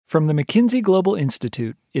From the McKinsey Global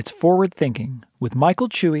Institute, it's Forward Thinking with Michael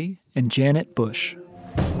Chewy and Janet Bush.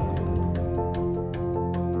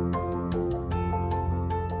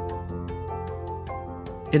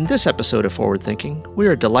 In this episode of Forward Thinking, we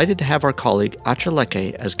are delighted to have our colleague Acha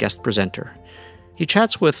Leke as guest presenter. He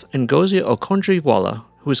chats with Ngozi Okonjo-Iweala,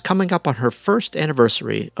 who is coming up on her first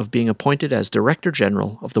anniversary of being appointed as Director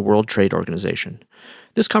General of the World Trade Organization.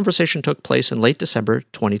 This conversation took place in late December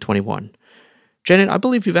 2021. Janet, I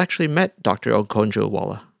believe you've actually met Dr.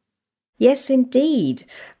 Okonjo-Iweala. Yes, indeed.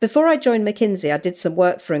 Before I joined McKinsey, I did some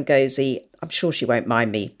work for Ngozi. I'm sure she won't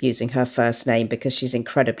mind me using her first name because she's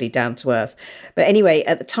incredibly down to earth. But anyway,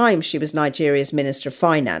 at the time, she was Nigeria's Minister of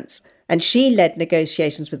Finance, and she led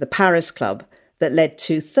negotiations with the Paris Club that led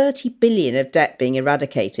to 30 billion of debt being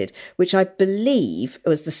eradicated, which I believe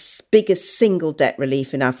was the biggest single debt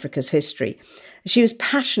relief in Africa's history. She was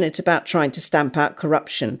passionate about trying to stamp out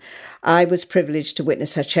corruption. I was privileged to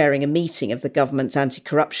witness her chairing a meeting of the government's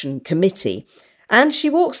anti-corruption committee. And she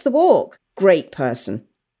walks the walk. Great person.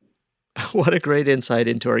 What a great insight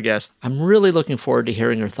into our guest. I'm really looking forward to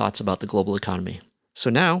hearing her thoughts about the global economy. So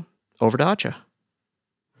now, over to Acha.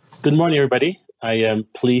 Good morning, everybody. I am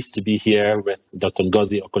pleased to be here with Dr.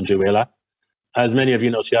 Ngozi Okonjo-Iweala. As many of you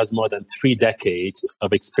know, she has more than 3 decades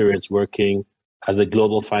of experience working as a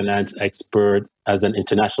global finance expert, as an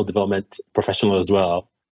international development professional as well.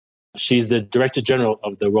 She's the Director General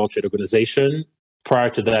of the World Trade Organization. Prior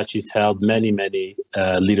to that, she's held many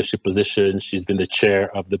leadership positions. She's been the chair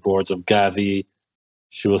of the boards of Gavi.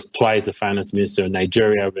 She was twice the finance minister in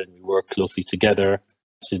Nigeria when we worked closely together.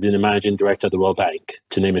 She's been the managing director of the World Bank,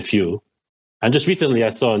 to name a few. And just recently, I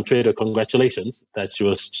saw on Twitter, congratulations, that she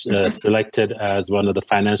was selected as one of the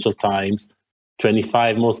Financial Times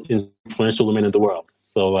 25 most influential women in the world.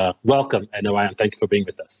 So welcome, and thank you for being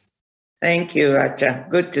with us. Thank you, Acha.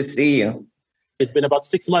 Good to see you. It's been about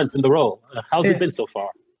 6 months in the role. How's it been so far?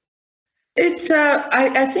 It's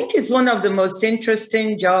I think it's one of the most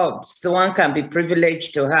interesting jobs one can be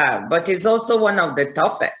privileged to have, but it's also one of the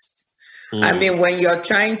toughest. I mean, when you're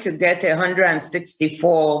trying to get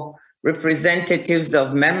 164 representatives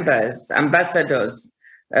of members, ambassadors,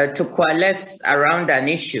 to coalesce around an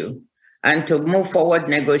issue and to move forward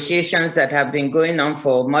negotiations that have been going on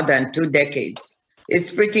for more than 2 decades,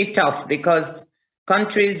 it's pretty tough because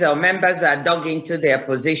countries or members are dug into their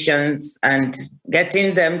positions, and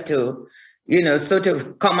getting them to, sort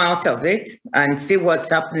of come out of it and see what's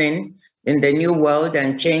happening in the new world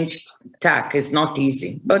and change tack is not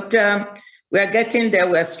easy. But we are getting there.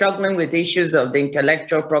 We're struggling with issues of the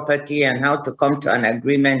intellectual property and how to come to an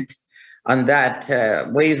agreement on that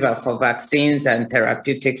waiver for vaccines and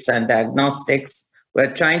therapeutics and diagnostics.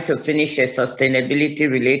 We're trying to finish a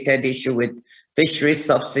sustainability-related issue with fisheries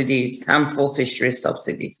subsidies, harmful fisheries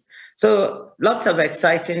subsidies. So lots of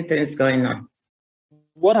exciting things going on.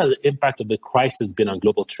 What has the impact of the crisis been on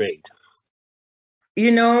global trade?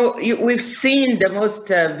 We've seen the most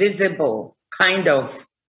visible kind of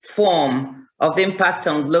form of impact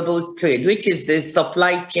on global trade, which is the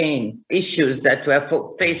supply chain issues that we're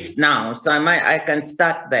faced now. So I can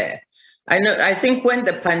start there. I think when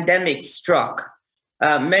the pandemic struck,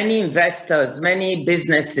 many investors, many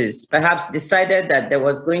businesses perhaps decided that there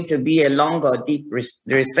was going to be a long or deep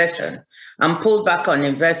recession and pulled back on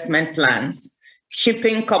investment plans.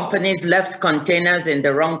 Shipping companies left containers in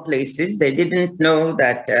the wrong places. They didn't know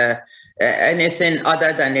that anything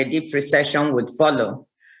other than a deep recession would follow.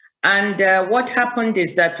 And what happened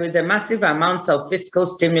is that with the massive amounts of fiscal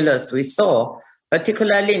stimulus we saw,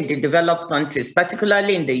 particularly in the developed countries,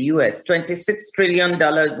 particularly in the US, $26 trillion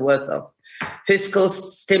worth of fiscal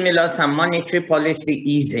stimulus and monetary policy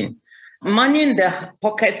easing. Money in the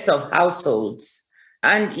pockets of households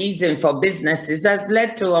and easing for businesses has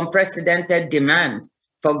led to unprecedented demand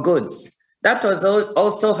for goods. That was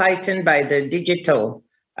also heightened by the digital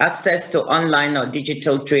access to online or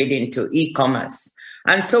digital trading to e-commerce.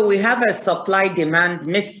 And so we have a supply-demand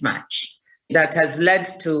mismatch that has led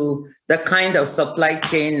to the kind of supply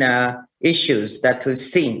chain issues that we've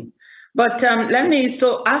seen. But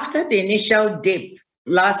so after the initial dip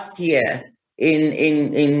last year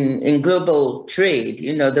in global trade,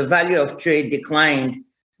 the value of trade declined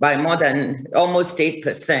by more than almost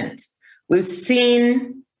 8%. We've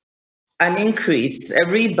seen an increase, a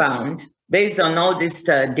rebound based on all these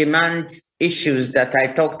demand issues that I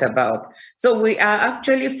talked about. So we are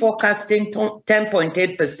actually forecasting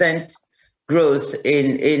 10.8% growth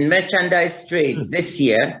in merchandise trade this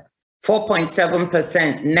year,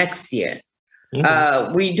 4.7% next year.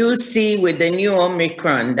 We do see with the new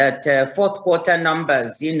Omicron that fourth quarter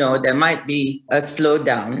numbers, there might be a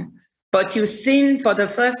slowdown. But you've seen for the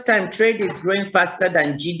first time, trade is growing faster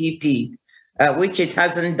than GDP, which it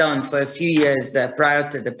hasn't done for a few years prior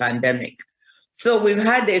to the pandemic. So we've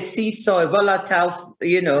had a seesaw, a volatile,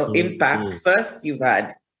 impact. First, you've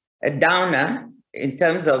had a downer in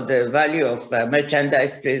terms of the value of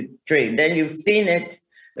merchandise trade. Then you've seen it,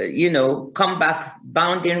 come back,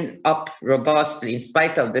 bounding up robustly in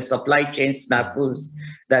spite of the supply chain snafus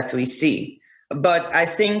that we see. But I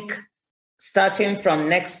think starting from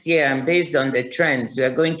next year and based on the trends, we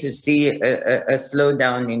are going to see a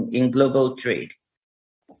slowdown in global trade.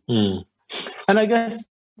 And I guess,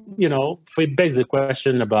 it begs the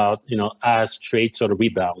question about, as trade sort of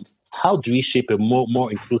rebounds, how do we shape a more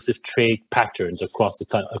inclusive trade patterns across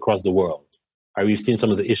the world? We've seen some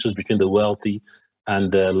of the issues between the wealthy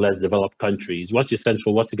and the less developed countries. What's your sense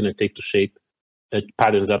for what's it going to take to shape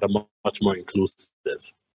patterns that are much more inclusive?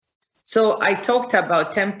 So I talked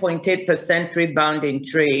about 10.8% rebound in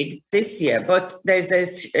trade this year, but there's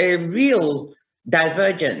a real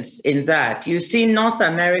divergence in that. You see North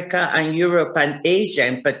America and Europe and Asia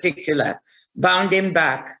in particular bounding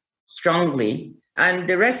back strongly, and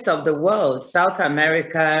the rest of the world, South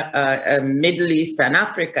America, Middle East and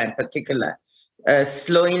Africa in particular,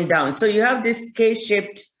 slowing down. So you have this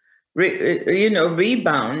K-shaped,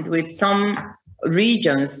 rebound with some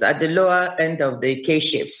regions at the lower end of the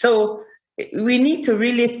K-shape. So we need to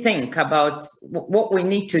really think about what we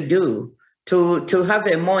need to do to have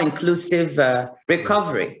a more inclusive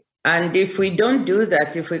recovery. And if we don't do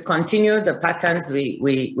that, if we continue the patterns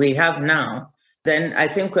we have now, then I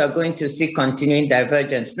think we are going to see continuing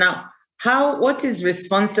divergence. Now, what is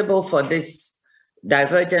responsible for this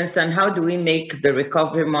divergence and how do we make the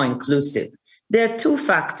recovery more inclusive? There are two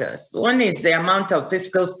factors. One is the amount of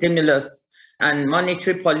fiscal stimulus and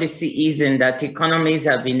monetary policy easing that economies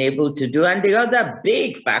have been able to do. And the other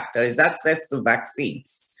big factor is access to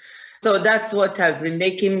vaccines. So that's what has been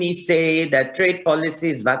making me say that trade policy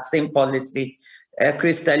is vaccine policy.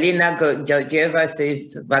 Kristalina Georgieva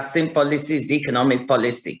says vaccine policy is economic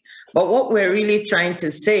policy. But what we're really trying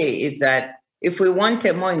to say is that if we want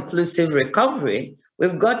a more inclusive recovery,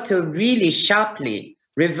 we've got to really sharply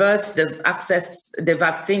reverse the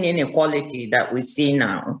vaccine inequality that we see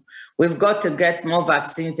now. We've got to get more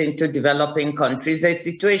vaccines into developing countries, a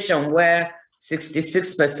situation where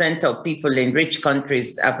 66% of people in rich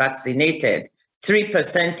countries are vaccinated,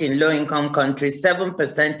 3% in low-income countries,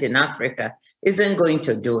 7% in Africa isn't going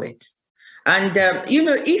to do it. And,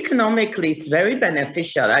 economically, it's very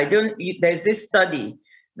beneficial. There's this study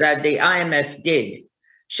that the IMF did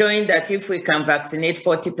showing that if we can vaccinate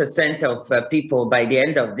 40% of people by the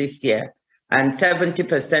end of this year and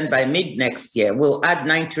 70% by mid next year, we'll add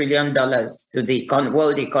 $9 trillion to the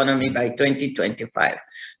world economy by 2025.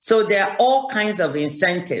 So there are all kinds of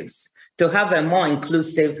incentives to have a more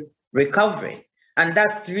inclusive recovery. And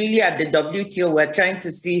that's really at the WTO, we're trying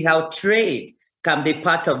to see how trade can be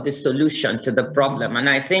part of the solution to the problem. And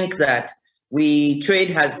I think that trade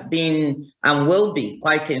has been and will be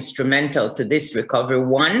quite instrumental to this recovery.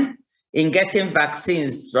 One, in getting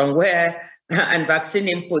vaccines and vaccine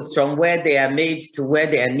inputs from where they are made to where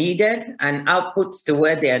they are needed and outputs to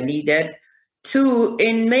where they are needed. Two,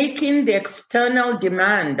 in making the external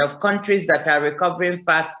demand of countries that are recovering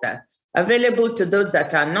faster available to those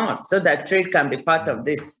that are not, so that trade can be part of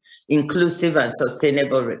this inclusive and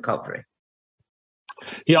sustainable recovery.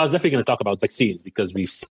 Yeah, I was definitely going to talk about vaccines because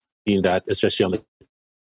we've seen that, especially on the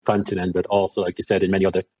continent, but also, like you said, in many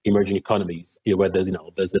other emerging economies, where there's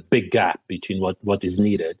a big gap between what is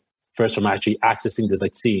needed. First, from actually accessing the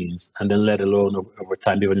vaccines, and then let alone over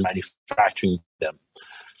time even manufacturing them.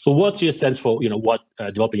 So, what's your sense for what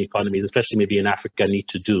developing economies, especially maybe in Africa, need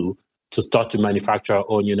to do to start to manufacture our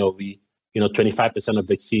own? 25% of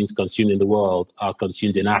vaccines consumed in the world are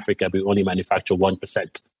consumed in Africa, but we only manufacture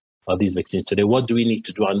 1% of these vaccines today. What do we need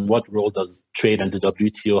to do, and what role does trade and the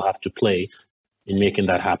WTO have to play in making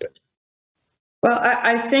that happen? Well,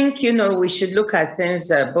 I think, we should look at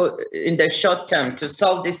things both in the short term to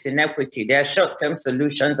solve this inequity. There are short-term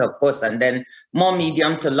solutions, of course, and then more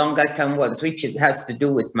medium to longer term ones, which has to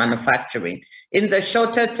do with manufacturing. In the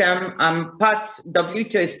shorter term,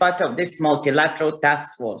 WTO is part of this multilateral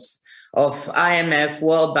task force of IMF,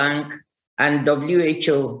 World Bank, and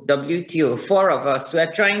WHO, WTO, 4 of us. We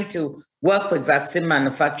are trying to work with vaccine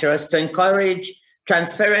manufacturers to encourage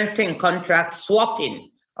transparency in contracts, swapping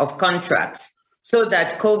of contracts, so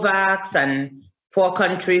that COVAX and poor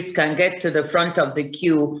countries can get to the front of the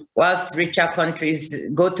queue whilst richer countries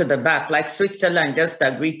go to the back, like Switzerland just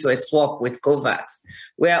agreed to a swap with COVAX.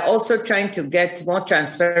 We are also trying to get more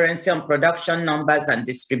transparency on production numbers and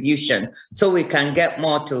distribution so we can get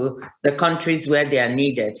more to the countries where they are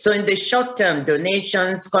needed. So in the short term,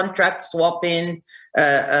 donations, contract swapping,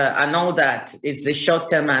 and all that is the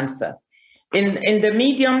short-term answer. In the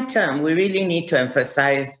medium term, we really need to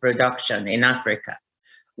emphasize production in Africa.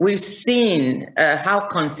 We've seen how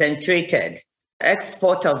concentrated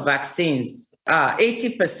export of vaccines are.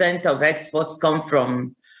 80% of exports come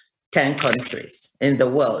from 10 countries in the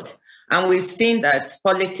world. And we've seen that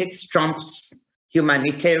politics trumps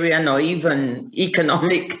humanitarian or even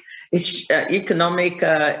economic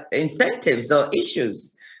incentives or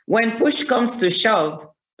issues. When push comes to shove,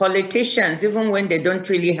 politicians, even when they don't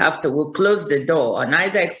really have to, will close the door on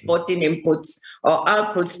either exporting inputs or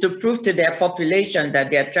outputs to prove to their population that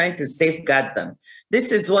they are trying to safeguard them.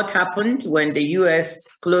 This is what happened when the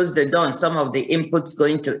US closed the door on some of the inputs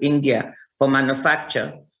going to India for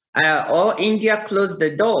manufacture, or India closed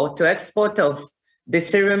the door to export of the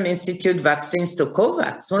Serum Institute vaccines to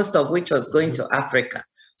COVAX, most of which was going to Africa.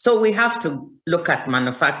 So we have to look at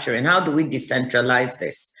manufacturing. How do we decentralize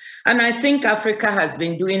this? And I think Africa has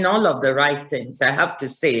been doing all of the right things. I have to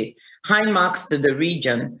say, high marks to the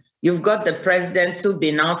region. You've got the presidents who've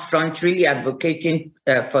been out front really advocating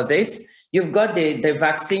for this. You've got the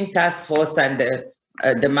vaccine task force and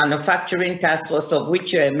the manufacturing task force, of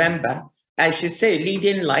which you're a member. I should say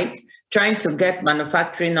leading light, trying to get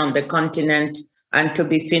manufacturing on the continent and to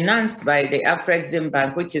be financed by the Afrexim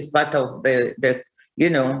Bank, which is part of the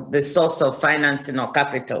source of financing or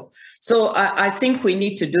capital. So I think we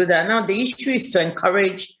need to do that. Now, the issue is to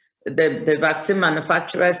encourage the vaccine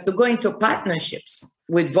manufacturers to go into partnerships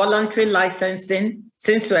with voluntary licensing,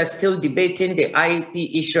 since we're still debating the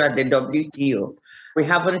IP issue at the WTO. We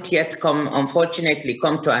haven't yet unfortunately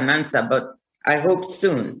come to an answer, but I hope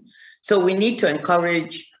soon. So we need to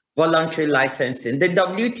encourage voluntary licensing. The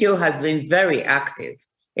WTO has been very active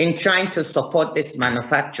in trying to support this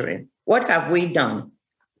manufacturing. What have we done?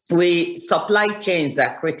 Supply chains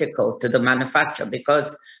are critical to the manufacture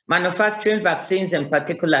because manufacturing vaccines in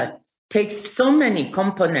particular takes so many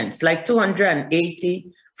components, like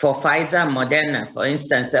 280 for Pfizer and Moderna, for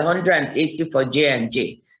instance, 180 for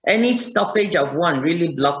J&J. Any stoppage of one really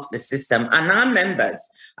blocks the system. And our members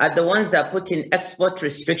are the ones that put in export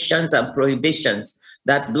restrictions and prohibitions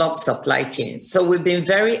that block supply chains. So we've been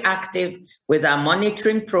very active with our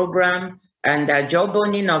monitoring program and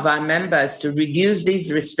jawboning of our members to reduce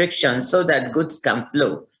these restrictions so that goods can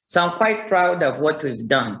flow. So I'm quite proud of what we've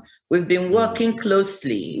done. We've been working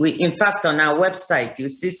closely. In fact, on our website, you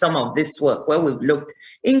see some of this work where we've looked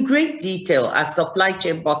in great detail at supply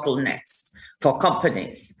chain bottlenecks for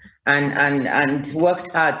companies and worked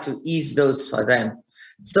hard to ease those for them.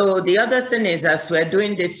 So the other thing is, as we're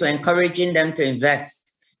doing this, we're encouraging them to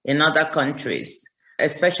invest in other countries,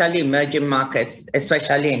 especially emerging markets,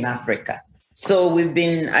 especially in Africa. So we've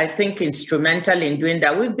been, I think, instrumental in doing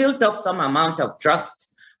that. We've built up some amount of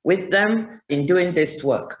trust with them in doing this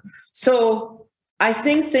work. So I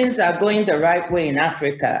think things are going the right way in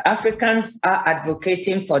Africa. Africans are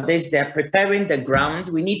advocating for this. They're preparing the ground.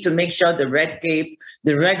 We need to make sure the red tape,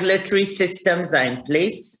 the regulatory systems are in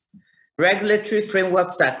place. Regulatory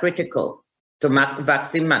frameworks are critical to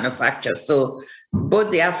vaccine manufacture. So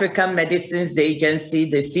both the African Medicines Agency,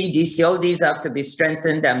 the CDC, all these have to be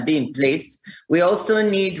strengthened and be in place. We also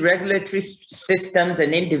need regulatory systems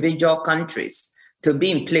in individual countries to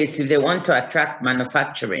be in place if they want to attract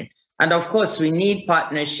manufacturing. And of course, we need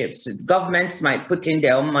partnerships. Governments might put in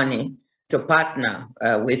their own money to partner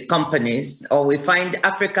with companies, or we find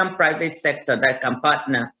African private sector that can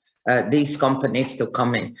partner these companies to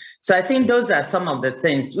come in. So I think those are some of the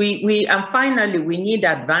things. And finally, we need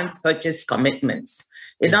advanced purchase commitments.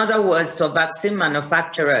 In other words, for vaccine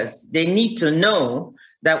manufacturers, they need to know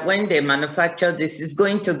that when they manufacture this is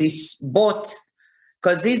going to be bought,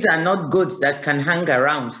 because these are not goods that can hang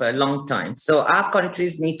around for a long time. So our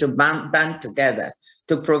countries need to band together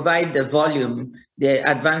to provide the volume, the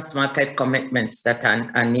advanced market commitments that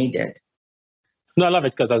are needed. No, I love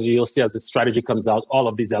it, because as you'll see, as the strategy comes out, all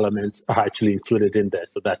of these elements are actually included in there.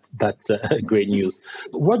 So that's great news.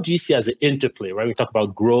 What do you see as the interplay, right? We talk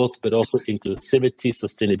about growth, but also inclusivity,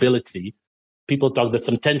 sustainability. People talk, there's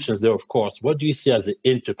some tensions there, of course. What do you see as the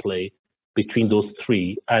interplay between those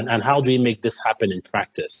three, and how do we make this happen in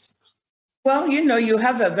practice? Well, you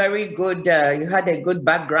have a very good, you had a good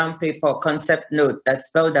background paper, concept note that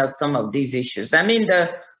spelled out some of these issues. I mean,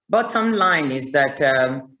 the bottom line is that,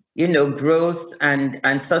 growth and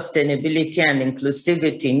sustainability and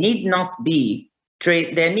inclusivity need not be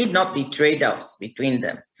there need not be trade-offs between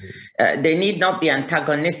them. They need not be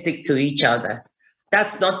antagonistic to each other.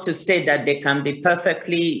 That's not to say that they can be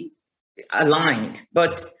perfectly aligned,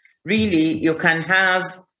 but really you can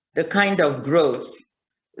have the kind of growth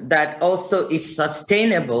that also is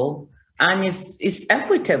sustainable and is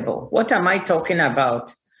equitable. What am I talking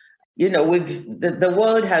about? You know, the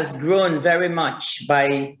world has grown very much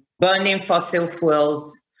by burning fossil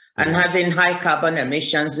fuels and having high carbon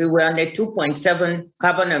emissions. We were on a 2.7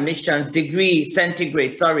 carbon emissions degree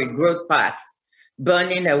centigrade, growth path,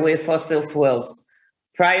 burning away fossil fuels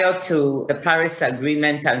prior to the Paris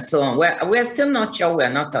Agreement and so on. We're still not sure we're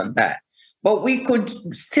not on that. But we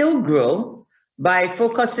could still grow by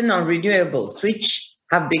focusing on renewables, which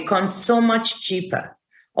have become so much cheaper,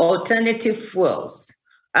 alternative fuels.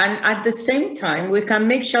 And at the same time, we can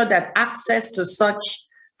make sure that access to such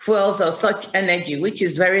fuels or such energy, which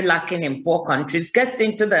is very lacking in poor countries, gets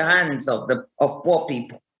into the hands of poor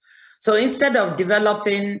people. So instead of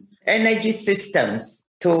developing energy systems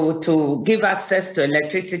to give access to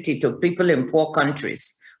electricity to people in poor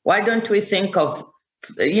countries, why don't we think of,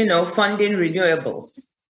 funding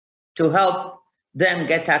renewables to help them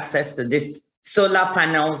get access to this? Solar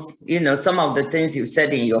panels, some of the things you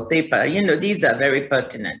said in your paper, these are very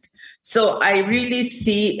pertinent. So I really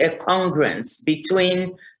see a congruence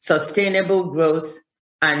between sustainable growth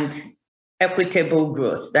and equitable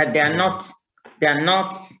growth, that they are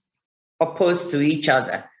not opposed to each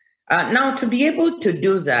other. Now, to be able to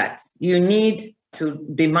do that, you need to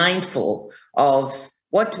be mindful of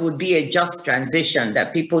what would be a just transition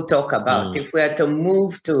that people talk about if we are to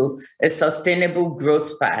move to a sustainable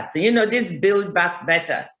growth path. This Build Back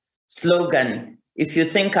Better slogan, if you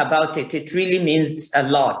think about it, it really means a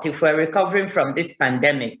lot. If we're recovering from this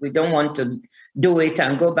pandemic, we don't want to do it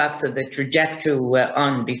and go back to the trajectory we were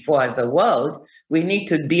on before as a world. We need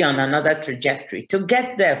to be on another trajectory. To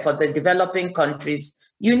get there for the developing countries,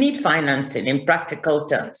 you need financing in practical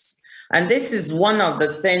terms. And this is one of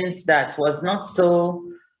the things that was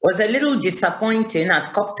a little disappointing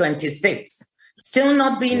at COP26, still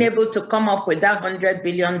not being able to come up with that $100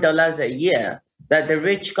 billion a year that the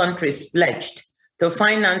rich countries pledged to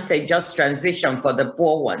finance a just transition for the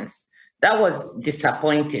poor ones. That was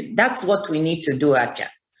disappointing. That's what we need to do, Acha.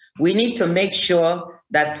 We need to make sure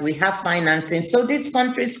that we have financing so these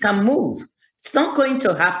countries can move. It's not going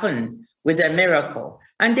to happen with a miracle.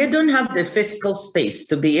 And they don't have the fiscal space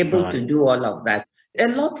to be able to do all of that. A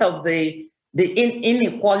lot of the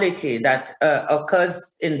inequality that occurs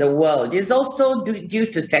in the world is also due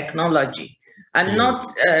to technology. And not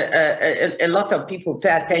a lot of people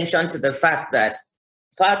pay attention to the fact that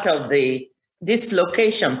part of the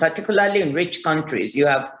dislocation, particularly in rich countries, you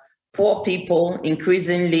have poor people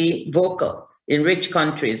increasingly vocal in rich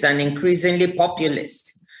countries and increasingly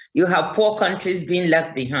populist. You have poor countries being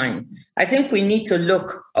left behind. I think we need to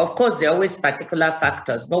look, of course, there are always particular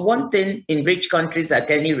factors, but one thing in rich countries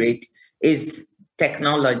at any rate is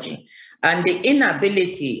technology and the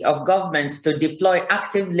inability of governments to deploy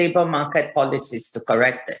active labor market policies to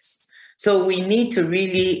correct this. So we need to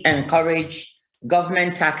really encourage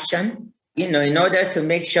government action, in order to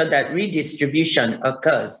make sure that redistribution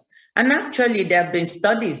occurs. And actually, there have been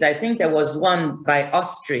studies, I think there was one by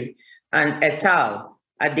Austri and et al.,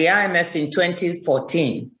 at the IMF in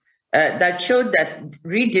 2014 that showed that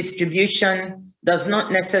redistribution does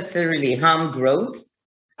not necessarily harm growth,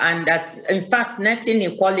 and that, in fact, net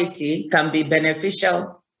inequality can be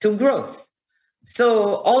beneficial to growth.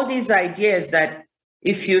 So all these ideas that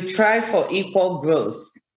if you try for equal growth,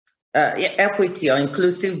 equity or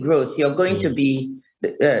inclusive growth, you're going to be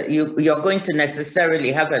you're going to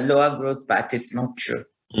necessarily have a lower growth path is not true.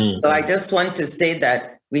 So I just want to say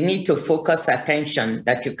that we need to focus attention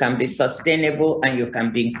that you can be sustainable and you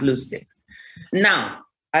can be inclusive. Now,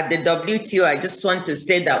 at the WTO, I just want to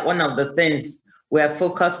say that one of the things we're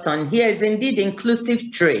focused on here is indeed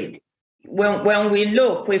inclusive trade. When we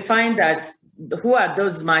look, we find that who are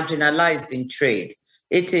those marginalized in trade?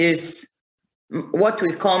 It is what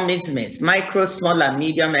we call MSMEs, micro, small, and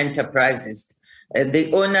medium enterprises.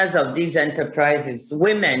 The owners of these enterprises,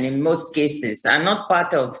 women in most cases, are not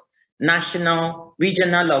part of national,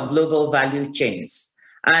 regional, or global value chains.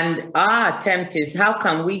 And our attempt is how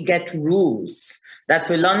can we get rules that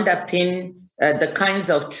will underpin the kinds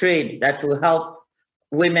of trade that will help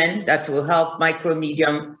women, that will help micro,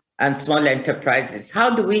 medium, and small enterprises? How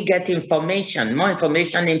do we get information, more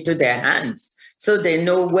information into their hands so they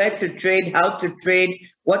know where to trade, how to trade,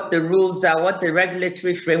 what the rules are, what the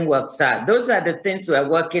regulatory frameworks are? Those are the things we're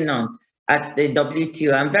working on at the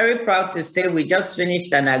WTO. I'm very proud to say we just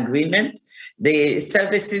finished an agreement the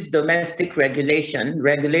Services Domestic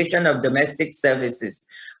Regulation of Domestic Services,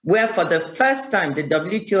 where for the first time the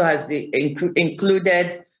WTO has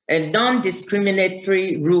included a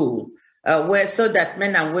non-discriminatory rule where so that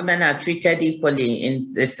men and women are treated equally in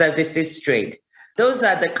the services trade. Those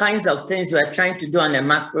are the kinds of things we're trying to do on a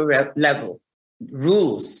macro level,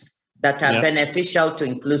 rules that are beneficial to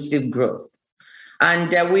inclusive growth.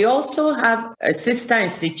 And we also have a sister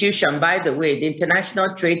institution, by the way, the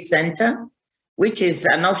International Trade Center, which is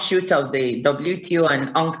an offshoot of the WTO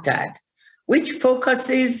and UNCTAD, which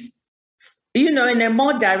focuses, in a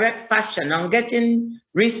more direct fashion on getting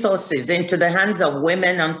resources into the hands of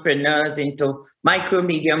women entrepreneurs, into micro,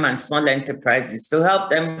 medium, and small enterprises to help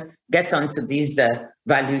them get onto these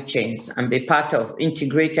value chains and be part of,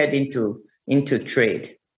 integrated into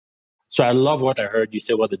trade. So I love what I heard you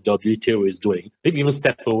say what the WTO is doing. Maybe even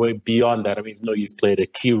step away beyond that. I mean, even though you've played a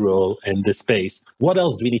key role in this space, what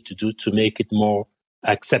else do we need to do to make it more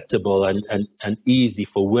acceptable and easy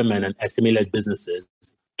for women and SME-led businesses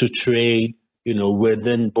to trade,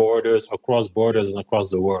 within borders, across borders, and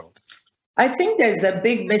across the world? I think there's a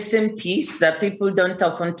big missing piece that people don't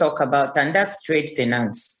often talk about, and that's trade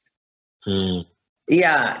finance.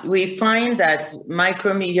 Yeah, we find that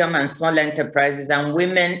micro, medium, and small enterprises and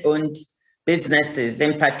women-owned businesses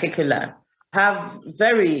in particular have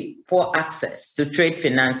very poor access to trade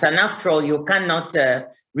finance. And after all, you cannot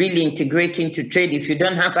really integrate into trade if you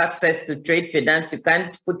don't have access to trade finance. You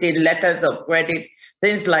can't put in letters of credit,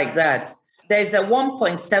 things like that. There's a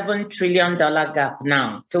 $1.7 trillion gap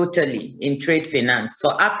now, totally, in trade finance.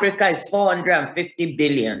 For Africa, it's $450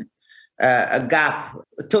 billion a gap,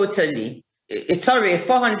 totally. Sorry,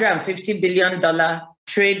 $450 billion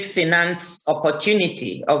trade finance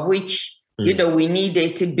opportunity, of which, we need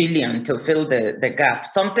 80 billion to fill the gap,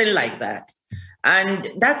 something like that. And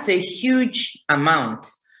that's a huge amount.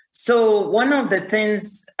 So one of the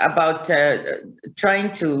things about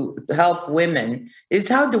trying to help women is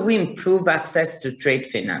how do we improve access to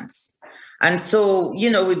trade finance? And so,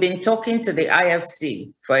 we've been talking to the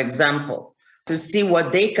IFC, for example, to see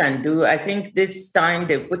what they can do. I think this time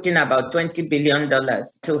they've put in about $20 billion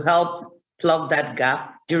to help plug that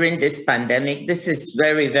gap during this pandemic. This is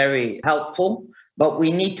very, very helpful, but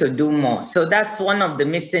we need to do more. So that's one of the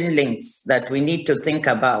missing links that we need to think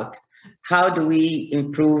about. How do we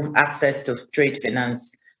improve access to trade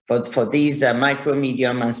finance for these micro,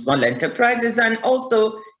 medium, and small enterprises, and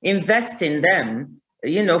also invest in them,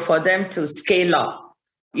 for them to scale up?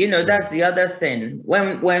 That's the other thing.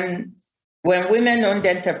 When women-owned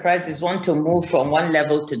enterprises want to move from one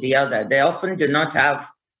level to the other, they often do not have,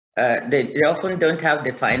 they often don't have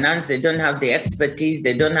the finance, they don't have the expertise,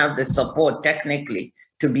 they don't have the support technically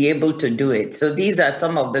to be able to do it. So these are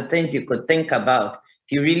some of the things you could think about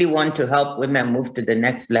if you really want to help women move to the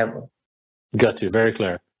next level. Got you, very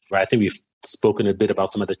clear. I think we've spoken a bit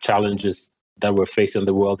about some of the challenges that we're facing,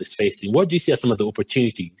 the world is facing. What do you see as some of the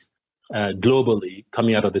opportunities globally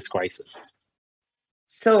coming out of this crisis?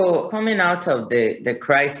 So coming out of the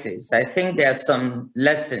crisis, I think there are some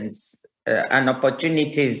lessons and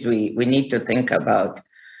opportunities we need to think about.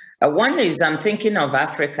 One is I'm thinking of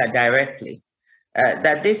Africa directly,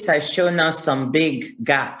 that this has shown us some big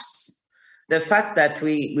gaps. The fact that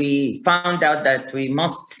we found out that we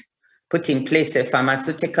must put in place a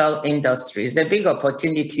pharmaceutical industry is a big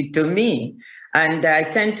opportunity to me. And I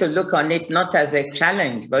tend to look on it not as a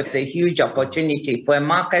challenge, but it's a huge opportunity for a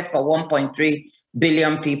market for 1.3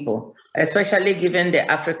 billion people, especially given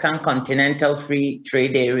the African continental free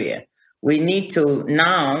trade area. We need to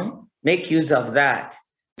now make use of that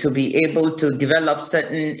to be able to develop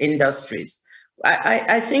certain industries.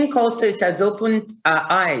 I think also it has opened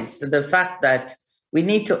our eyes to the fact that we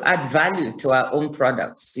need to add value to our own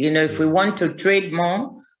products. If we want to trade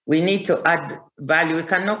more, we need to add value. We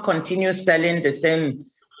cannot continue selling the same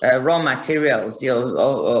raw materials,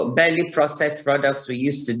 or barely processed products we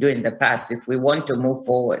used to do in the past if we want to move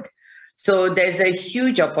forward. So there's a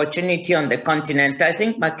huge opportunity on the continent. I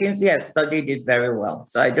think McKinsey has studied it very well.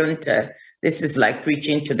 So I don't, this is like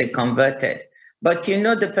preaching to the converted. But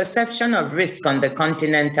the perception of risk on the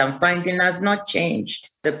continent, I'm finding, has not changed.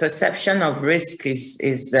 The perception of risk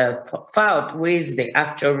is far outweighs the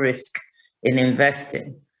actual risk in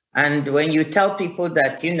investing. And when you tell people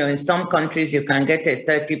that, in some countries you can get a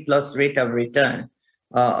 30+ rate of return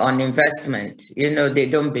on investment, they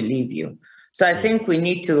don't believe you. So I think we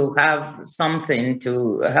need to have something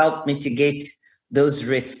to help mitigate those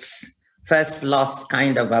risks. First loss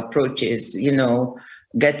kind of approaches,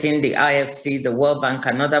 getting the IFC, the World Bank,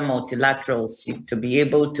 and other multilaterals to be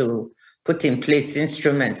able to put in place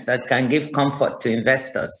instruments that can give comfort to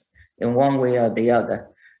investors in one way or the other.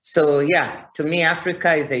 So yeah, to me,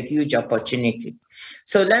 Africa is a huge opportunity.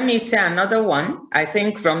 So let me say another one. I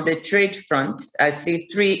think from the trade front, I see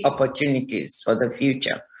 3 opportunities for the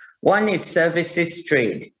future. One is services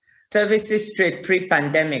trade. Services trade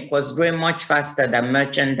pre-pandemic was growing much faster than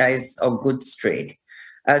merchandise or goods trade.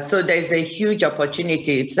 So there's a huge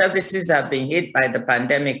opportunity. Services have been hit by the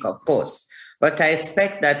pandemic, of course, but I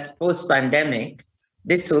expect that post-pandemic,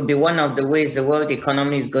 this will be one of the ways the world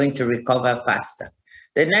economy is going to recover faster.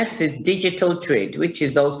 The next is digital trade, which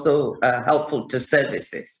is also helpful to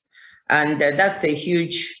services. And that's a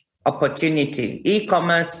huge opportunity.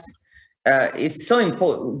 E-commerce is so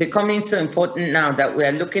important, becoming so important now that we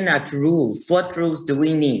are looking at rules. What rules do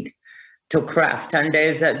we need to craft? And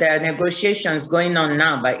there are negotiations going on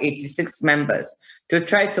now by 86 members to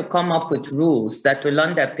try to come up with rules that will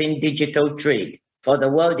underpin digital trade for the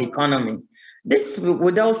world economy. This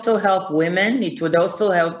would also help women. It would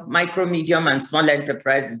also help micro, medium, and small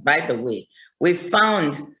enterprises. By the way, we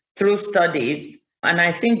found through studies, and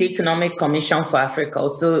I think the Economic Commission for Africa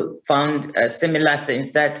also found similar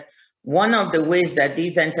things, that one of the ways that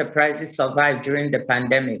these enterprises survived during the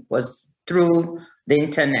pandemic was through the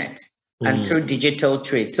internet and through digital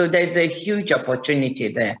trade. So there's a huge opportunity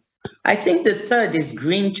there. I think the third is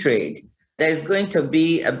green trade. There's going to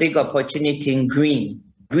be a big opportunity in green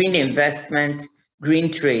investment,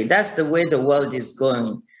 green trade. That's the way the world is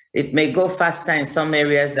going. It may go faster in some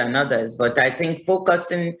areas than others, but I think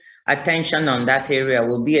focusing attention on that area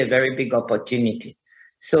will be a very big opportunity.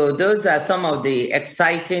 So those are some of the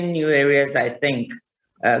exciting new areas I think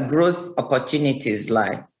growth opportunities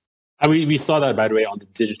lie. And we saw that, by the way, on the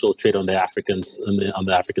digital trade on the African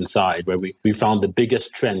side, where we found the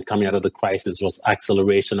biggest trend coming out of the crisis was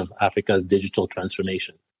acceleration of Africa's digital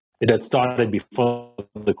transformation. It had started before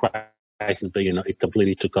the crisis, but it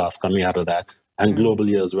completely took off coming out of that, and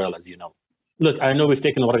globally as well, as you know. Look, I know we've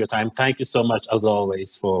taken a lot of your time. Thank you so much, as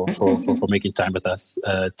always, for making time with us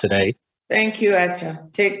today. Thank you,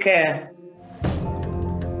 Acha. Take care.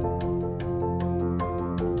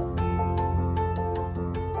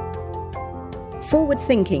 Forward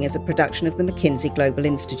Thinking is a production of the McKinsey Global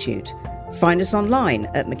Institute. Find us online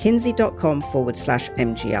at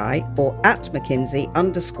mckinsey.com/MGI or at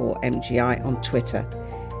McKinsey_MGI on Twitter.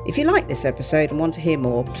 If you like this episode and want to hear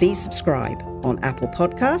more, please subscribe on Apple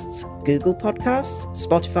Podcasts, Google Podcasts,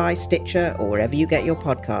 Spotify, Stitcher, or wherever you get your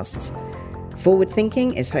podcasts. Forward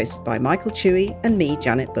Thinking is hosted by Michael Chewy and me,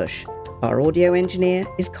 Janet Bush. Our audio engineer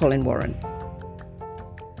is Colin Warren.